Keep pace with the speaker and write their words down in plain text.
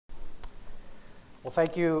Well,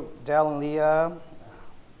 thank you, Del and Leah,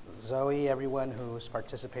 Zoe, everyone who's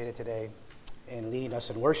participated today in leading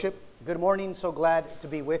us in worship. Good morning. So glad to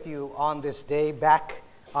be with you on this day back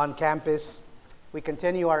on campus. We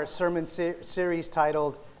continue our sermon series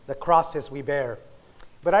titled, The Crosses We Bear.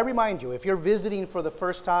 But I remind you, if you're visiting for the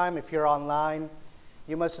first time, if you're online,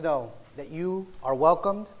 you must know that you are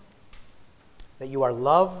welcomed, that you are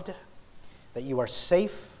loved, that you are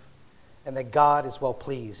safe, and that God is well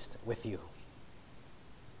pleased with you.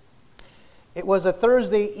 It was a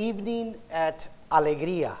Thursday evening at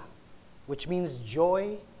Alegria, which means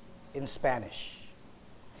joy in Spanish.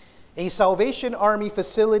 A Salvation Army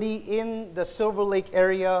facility in the Silver Lake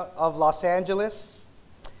area of Los Angeles.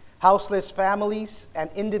 Houseless families and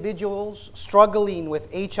individuals struggling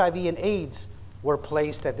with HIV and AIDS were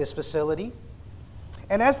placed at this facility.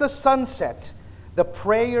 And as the sun set, the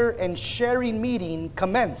prayer and sharing meeting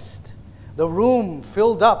commenced. The room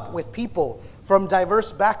filled up with people from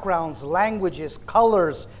diverse backgrounds, languages,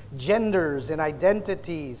 colors, genders, and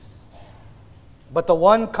identities. But the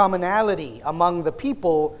one commonality among the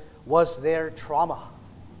people was their trauma.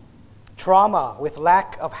 Trauma with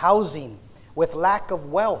lack of housing, with lack of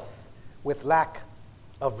wealth, with lack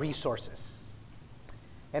of resources.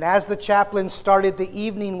 And as the chaplain started the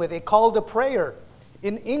evening with a call to prayer,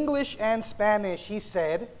 in English and Spanish, he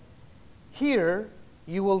said, "Here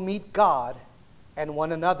you will meet God and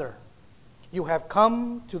one another. You have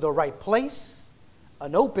come to the right place,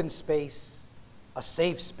 an open space, a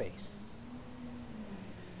safe space."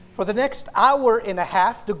 For the next hour and a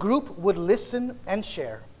half, the group would listen and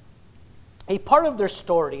share a part of their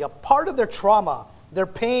story, a part of their trauma, their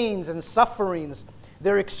pains and sufferings,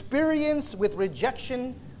 their experience with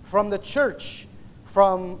rejection from the church,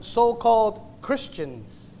 from so-called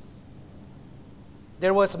Christians.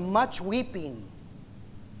 There was much weeping,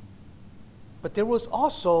 but there was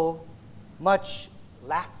also much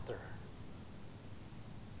laughter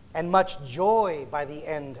and much joy by the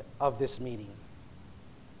end of this meeting.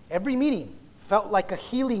 Every meeting felt like a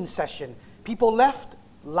healing session. People left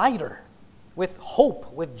lighter, with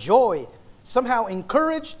hope, with joy, somehow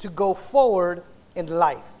encouraged to go forward in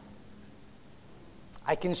life.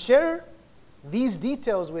 I can share these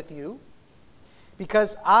details with you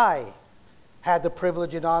because I had the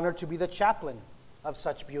privilege and honor to be the chaplain of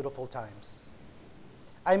such beautiful times.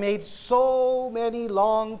 I made so many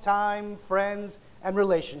long-time friends and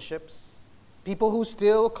relationships, people who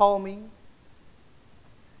still call me.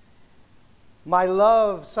 My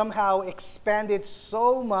love somehow expanded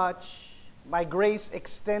so much, my grace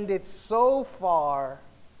extended so far.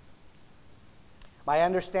 My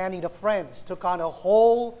understanding of friends took on a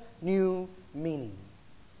whole new meaning.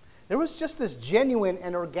 There was just this genuine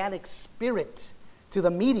and organic spirit to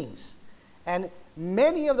the meetings, and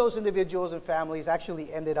many of those individuals and families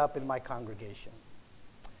actually ended up in my congregation.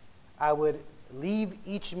 I would leave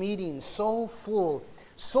each meeting so full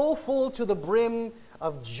to the brim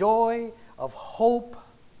of joy, of hope,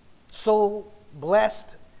 so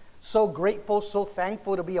blessed, so grateful, so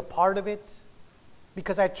thankful to be a part of it,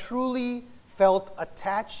 because I truly felt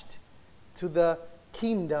attached to the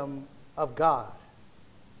kingdom of God.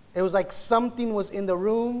 It was like something was in the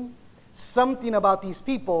room, something about these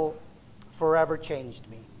people forever changed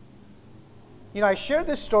me. You know, I share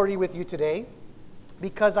this story with you today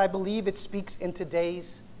because I believe it speaks in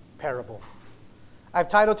today's parable. I've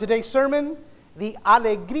titled today's sermon, The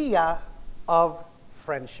Alegria of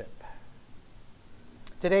Friendship.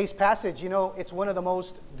 Today's passage, you know, it's one of the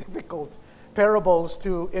most difficult parables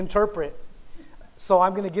to interpret. So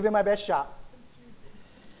I'm going to give it my best shot.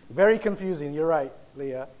 Very confusing, you're right,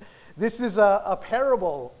 Leah. This is a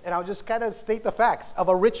parable, and I'll just kind of state the facts, of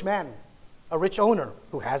a rich man, a rich owner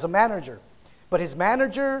who has a manager. But his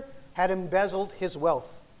manager had embezzled his wealth.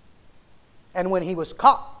 And when he was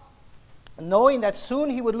caught, knowing that soon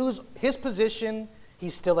he would lose his position, he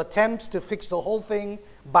still attempts to fix the whole thing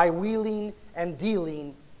by wheeling and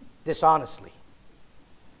dealing dishonestly.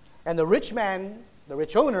 And the rich man, the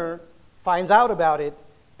rich owner, finds out about it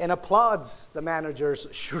and applauds the manager's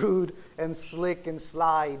shrewd and slick and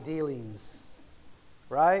sly dealings.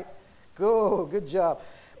 Right? Good job.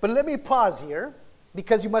 But let me pause here,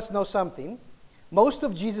 because you must know something. Most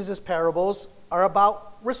of Jesus' parables are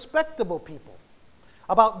about respectable people,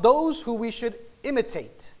 about those who we should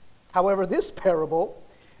imitate. However, this parable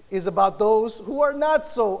is about those who are not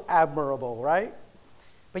so admirable, right?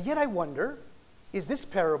 But yet I wonder, is this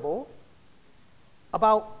parable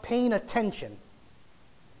about paying attention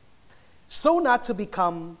so not to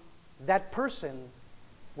become that person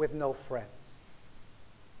with no friends?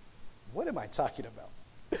 What am I talking about?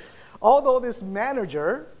 Although this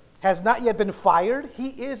manager has not yet been fired, he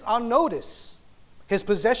is on notice. His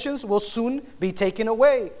possessions will soon be taken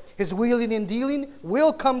away. His wheeling and dealing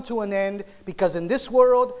will come to an end, because in this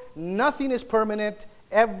world, nothing is permanent.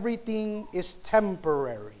 Everything is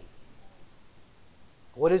temporary.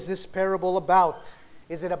 What is this parable about?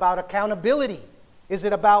 Is it about accountability? Is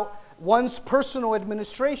it about one's personal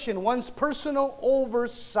administration, one's personal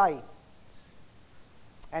oversight?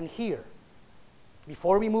 And here,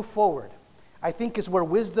 before we move forward, I think is where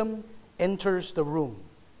wisdom enters the room.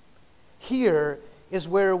 Here is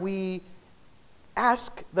where we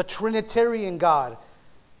ask the Trinitarian God,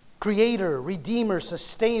 Creator, Redeemer,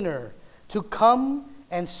 Sustainer, to come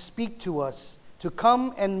and speak to us, to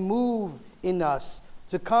come and move in us,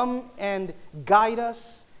 to come and guide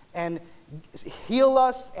us and heal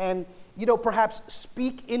us and, perhaps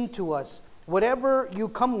speak into us. Whatever you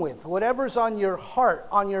come with, whatever's on your heart,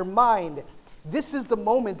 on your mind, this is the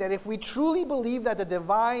moment that if we truly believe that the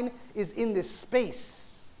divine is in this space,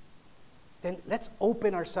 then let's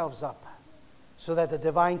open ourselves up so that the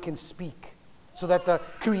divine can speak, so that the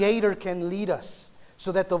Creator can lead us,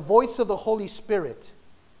 so that the voice of the Holy Spirit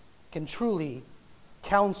can truly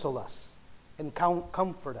counsel us and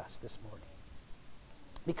comfort us this morning.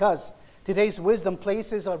 Because today's wisdom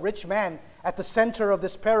places a rich man at the center of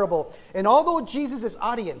this parable. And although Jesus'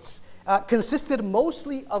 audience consisted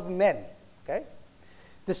mostly of men, okay,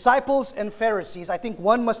 disciples and Pharisees, I think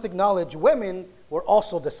one must acknowledge women were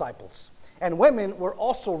also disciples. And women were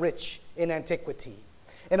also rich in antiquity.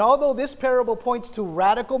 And although this parable points to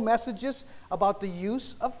radical messages about the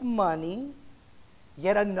use of money,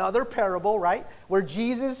 yet another parable, right, where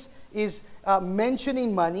Jesus is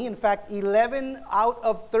mentioning money. In fact, 11 out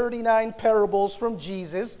of 39 parables from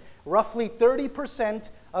Jesus, roughly 30%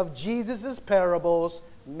 of Jesus' parables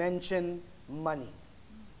mention money.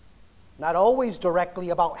 Not always directly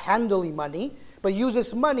about handling money, but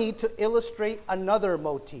uses money to illustrate another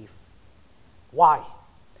motif. Why?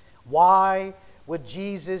 Why would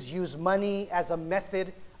Jesus use money as a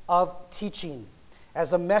method of teaching,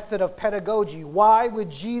 as a method of pedagogy? Why would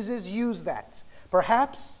Jesus use that?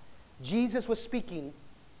 Perhaps Jesus was speaking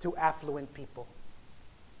to affluent people,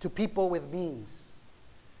 to people with means.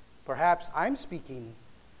 Perhaps I'm speaking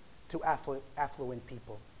to affluent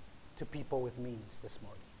people, to people with means this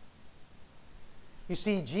morning. You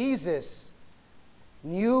see, Jesus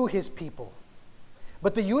knew his people.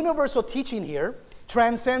 But the universal teaching here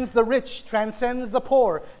transcends the rich, transcends the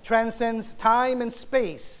poor, transcends time and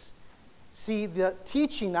space. See, the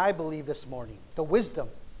teaching, I believe, this morning, the wisdom,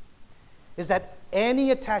 is that any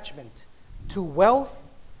attachment to wealth,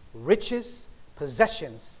 riches,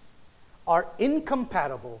 possessions are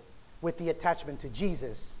incompatible with the attachment to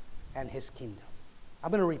Jesus and his kingdom. I'm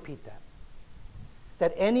going to repeat that.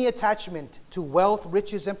 That any attachment to wealth,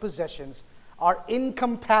 riches, and possessions are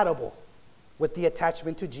incompatible with the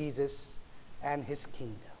attachment to Jesus and his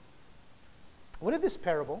kingdom. What if this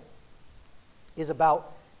parable is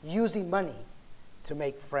about using money to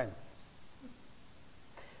make friends?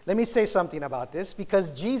 Let me say something about this,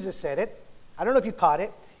 because Jesus said it. I don't know if you caught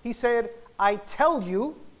it. He said, I tell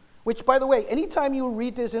you, which, by the way, anytime you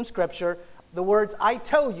read this in Scripture, the words I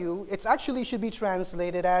tell you, it actually should be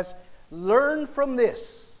translated as learn from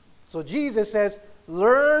this. So Jesus says,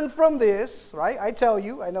 learn from this, right? I tell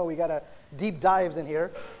you. I know we got a deep dives in here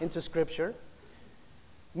into Scripture.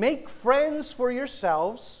 Make friends for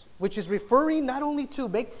yourselves, which is referring not only to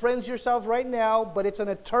make friends yourselves right now, but it's an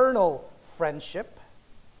eternal friendship.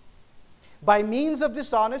 By means of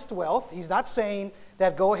dishonest wealth, he's not saying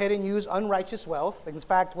that go ahead and use unrighteous wealth. In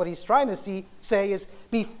fact, what he's trying to say is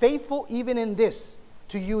be faithful even in this,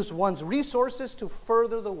 to use one's resources to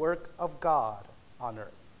further the work of God on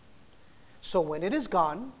earth. So when it is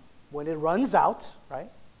gone, when it runs out, right,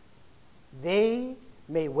 they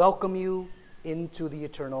may welcome you into the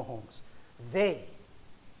eternal homes. They,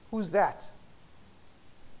 who's that?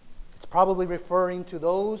 It's probably referring to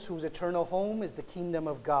those whose eternal home is the kingdom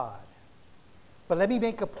of God. But let me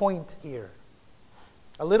make a point here.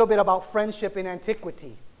 A little bit about friendship in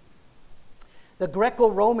antiquity. The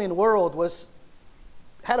Greco-Roman world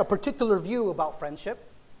had a particular view about friendship.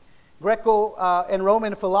 Greco and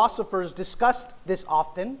Roman philosophers discussed this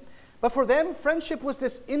often. But for them, friendship was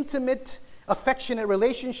this intimate, affectionate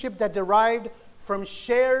relationship that derived from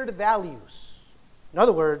shared values. In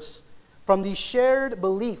other words, from these shared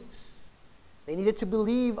beliefs. They needed to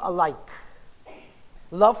believe alike.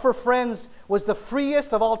 Love for friends was the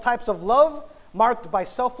freest of all types of love, marked by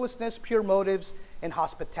selflessness, pure motives, and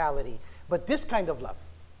hospitality. But this kind of love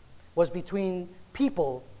was between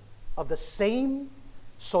people of the same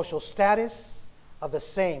social status, of the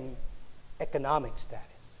same economic status.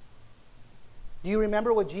 Do you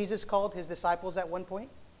remember what Jesus called his disciples at one point?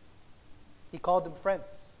 He called them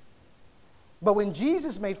friends. But when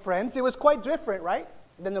Jesus made friends, it was quite different, right,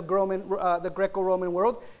 than the Greco-Roman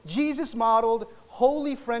world. Jesus modeled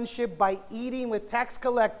holy friendship by eating with tax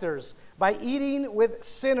collectors, by eating with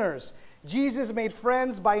sinners. Jesus made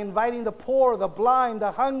friends by inviting the poor, the blind,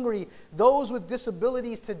 the hungry, those with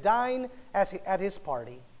disabilities to dine at his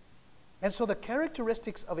party. And so the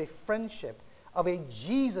characteristics of a friendship, of a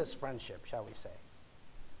Jesus friendship, shall we say,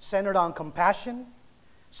 centered on compassion,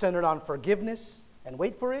 centered on forgiveness, and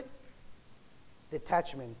wait for it,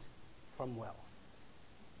 detachment from wealth.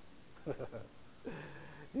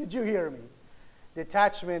 Did you hear me?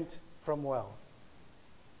 Detachment from wealth.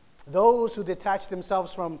 Those who detach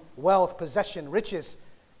themselves from wealth, possession, riches,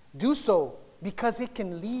 do so because it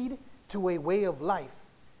can lead to a way of life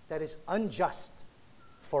that is unjust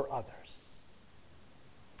for others.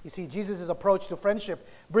 You see, Jesus' approach to friendship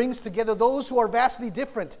brings together those who are vastly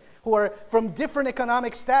different, who are from different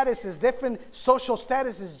economic statuses, different social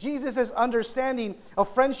statuses. Jesus' understanding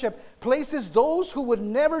of friendship places those who would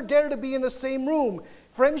never dare to be in the same room.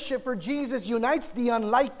 Friendship for Jesus unites the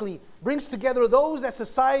unlikely, brings together those that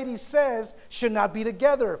society says should not be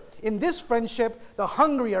together. In this friendship, the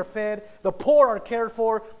hungry are fed, the poor are cared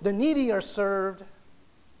for, the needy are served.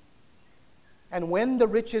 And when the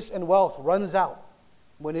riches and wealth runs out,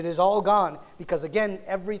 when it is all gone, because again,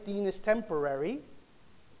 everything is temporary,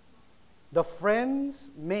 the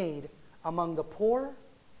friends made among the poor,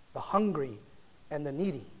 the hungry, and the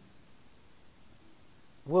needy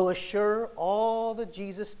will assure all the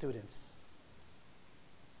Jesus students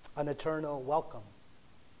an eternal welcome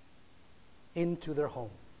into their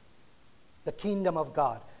home, the kingdom of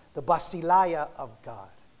God, the basileia of God.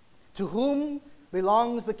 To whom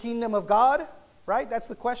belongs the kingdom of God? Right? That's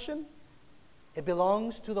the question. It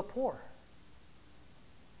belongs to the poor,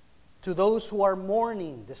 to those who are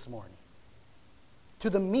mourning this morning, to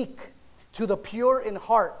the meek, to the pure in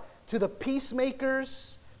heart, to the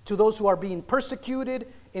peacemakers, to those who are being persecuted,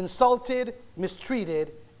 insulted,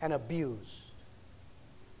 mistreated, and abused.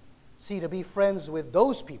 See, to be friends with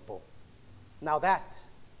those people, now that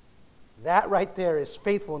right there is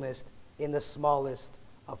faithfulness in the smallest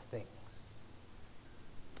of things.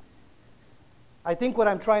 I think what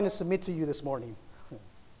I'm trying to submit to you this morning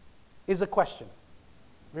is a question,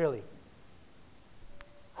 really.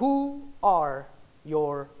 Who are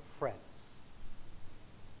your friends?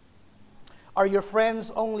 Are your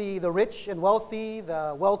friends only the rich and wealthy,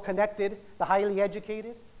 the well-connected, the highly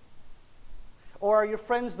educated? Or are your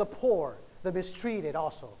friends the poor, the mistreated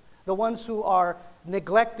also? The ones who are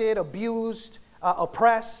neglected, abused,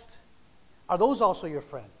 oppressed? Are those also your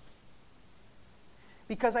friends?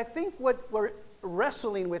 Because I think what we're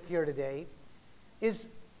wrestling with here today is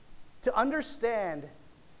to understand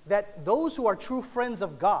that those who are true friends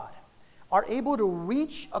of God are able to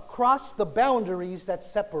reach across the boundaries that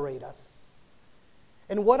separate us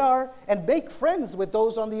and make friends with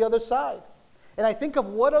those on the other side. And I think of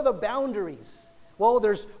what are the boundaries? Well,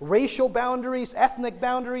 there's racial boundaries, ethnic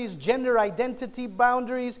boundaries, gender identity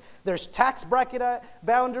boundaries, there's tax bracket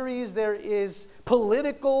boundaries, there is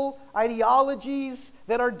political ideologies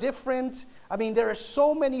that are different. I mean, there are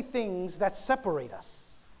so many things that separate us.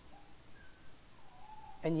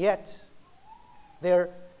 And yet, they're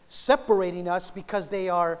separating us because they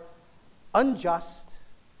are unjust,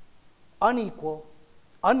 unequal,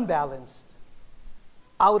 unbalanced,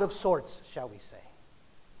 out of sorts, shall we say.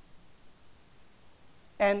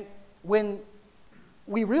 And when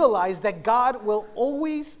we realize that God will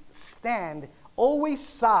always stand, always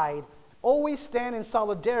side, always stand in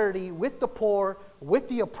solidarity with the poor, with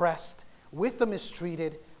the oppressed, with the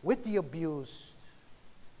mistreated, with the abused,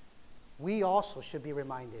 we also should be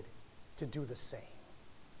reminded to do the same.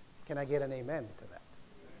 Can I get an amen to that?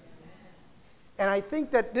 And I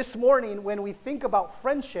think that this morning, when we think about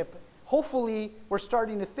friendship, hopefully we're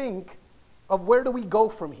starting to think of where do we go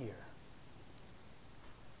from here.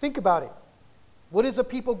 Think about it. What is a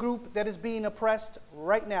people group that is being oppressed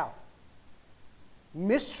right now?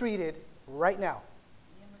 Mistreated right now.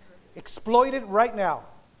 Exploited right now.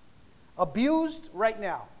 Abused right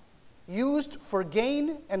now. Used for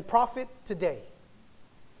gain and profit today.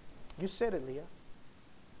 You said it, Leah.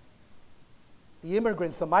 The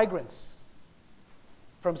immigrants, the migrants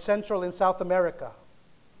from Central and South America,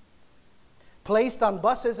 placed on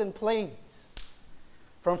buses and planes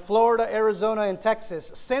from Florida, Arizona, and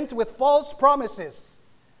Texas, sent with false promises,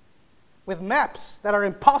 with maps that are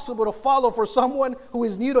impossible to follow for someone who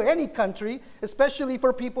is new to any country, especially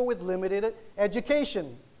for people with limited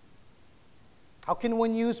education. How can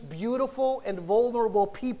one use beautiful and vulnerable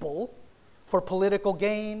people for political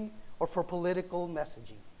gain or for political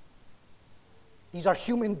messaging? These are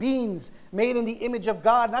human beings made in the image of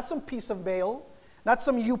God, not some piece of mail, not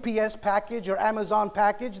some UPS package or Amazon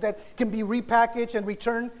package that can be repackaged and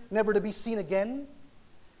returned, never to be seen again.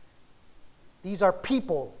 These are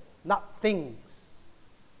people, not things.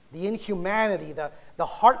 The inhumanity, the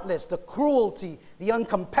heartless, the cruelty, the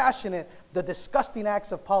uncompassionate, the disgusting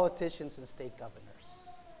acts of politicians and state governors.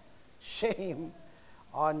 Shame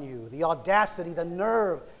on you. The audacity, the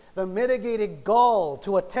nerve, the mitigated gall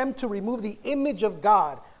to attempt to remove the image of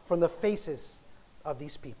God from the faces of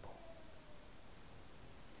these people.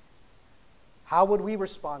 How would we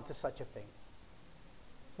respond to such a thing?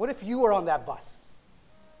 What if you were on that bus?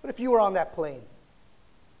 What if you were on that plane?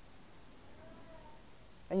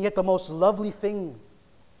 And yet the most lovely thing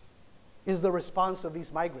is the response of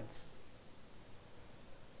these migrants.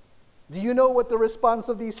 Do you know what the response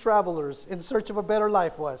of these travelers in search of a better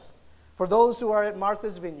life was? For those who are at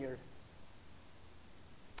Martha's Vineyard,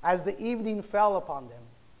 as the evening fell upon them,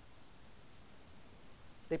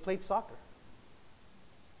 they played soccer.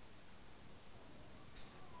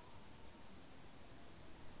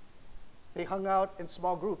 They hung out in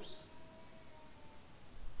small groups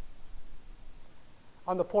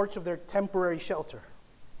on the porch of their temporary shelter.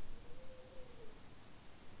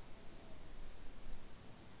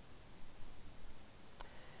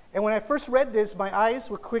 And when I first read this, my eyes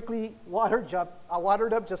were quickly watered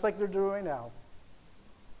up just like they're doing right now.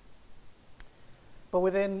 But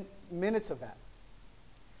within minutes of that,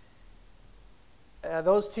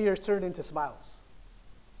 those tears turned into smiles.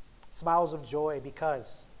 Smiles of joy,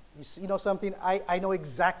 because you know something? I know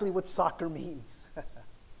exactly what soccer means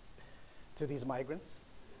to these migrants,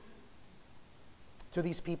 to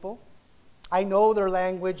these people. I know their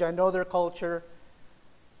language. I know their culture.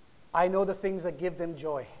 I know the things that give them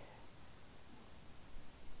joy.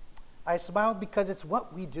 I smiled because it's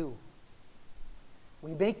what we do.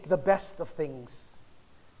 We make the best of things.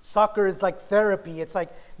 Soccer is like therapy. It's like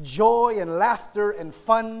joy and laughter and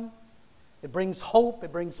fun. It brings hope.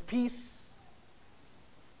 It brings peace.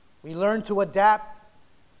 We learn to adapt.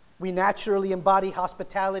 We naturally embody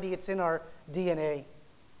hospitality. It's in our DNA.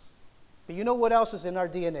 But you know what else is in our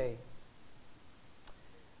DNA?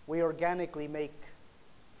 We organically make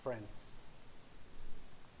friends.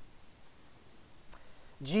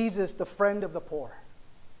 Jesus, the friend of the poor,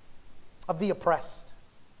 of the oppressed,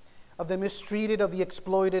 of the mistreated, of the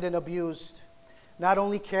exploited and abused, not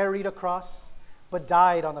only carried a cross, but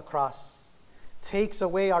died on the cross, takes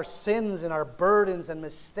away our sins and our burdens and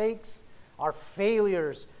mistakes, our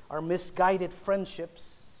failures, our misguided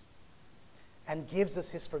friendships, and gives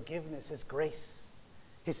us His forgiveness, His grace,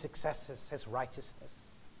 His successes, His righteousness,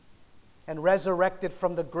 and resurrected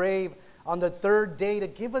from the grave on the third day to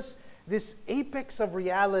give us this apex of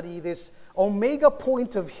reality, this omega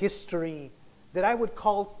point of history that I would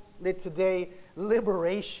call it today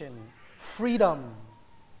liberation, freedom,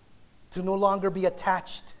 to no longer be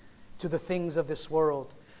attached to the things of this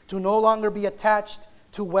world, to no longer be attached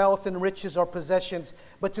to wealth and riches or possessions,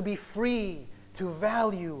 but to be free to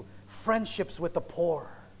value friendships with the poor,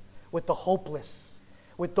 with the hopeless,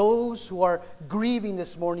 with those who are grieving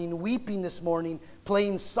this morning, weeping this morning,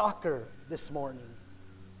 playing soccer this morning.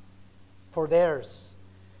 For theirs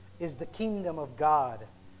is the kingdom of God.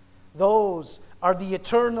 Those are the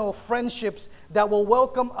eternal friendships that will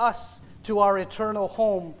welcome us to our eternal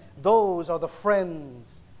home. Those are the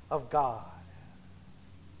friends of God.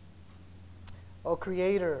 O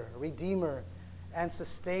Creator, Redeemer, and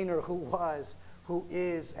Sustainer, who was, who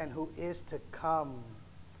is, and who is to come,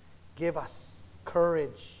 give us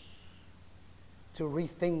courage to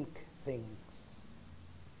rethink things.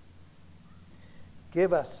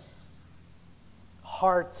 Give us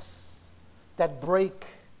hearts that break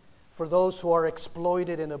for those who are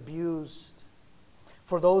exploited and abused.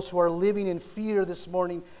 For those who are living in fear this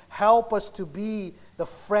morning, help us to be the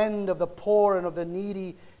friend of the poor and of the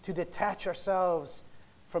needy, to detach ourselves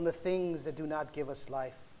from the things that do not give us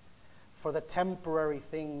life, for the temporary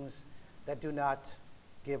things that do not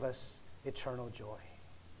give us eternal joy.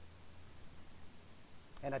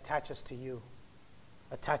 And attach us to you.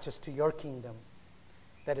 Attach us to your kingdom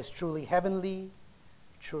that is truly heavenly,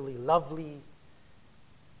 truly lovely,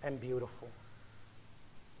 and beautiful.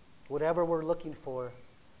 Whatever we're looking for,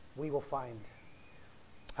 we will find.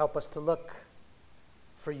 Help us to look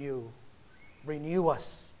for you. Renew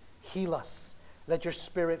us. Heal us. Let your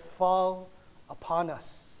Spirit fall upon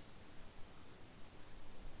us.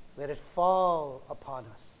 Let it fall upon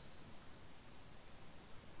us.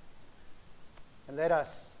 And let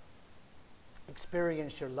us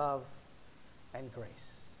experience your love and grace.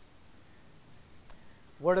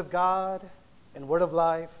 Word of God and word of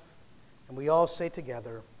life, and we all say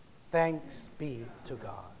together, Thanks be to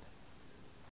God.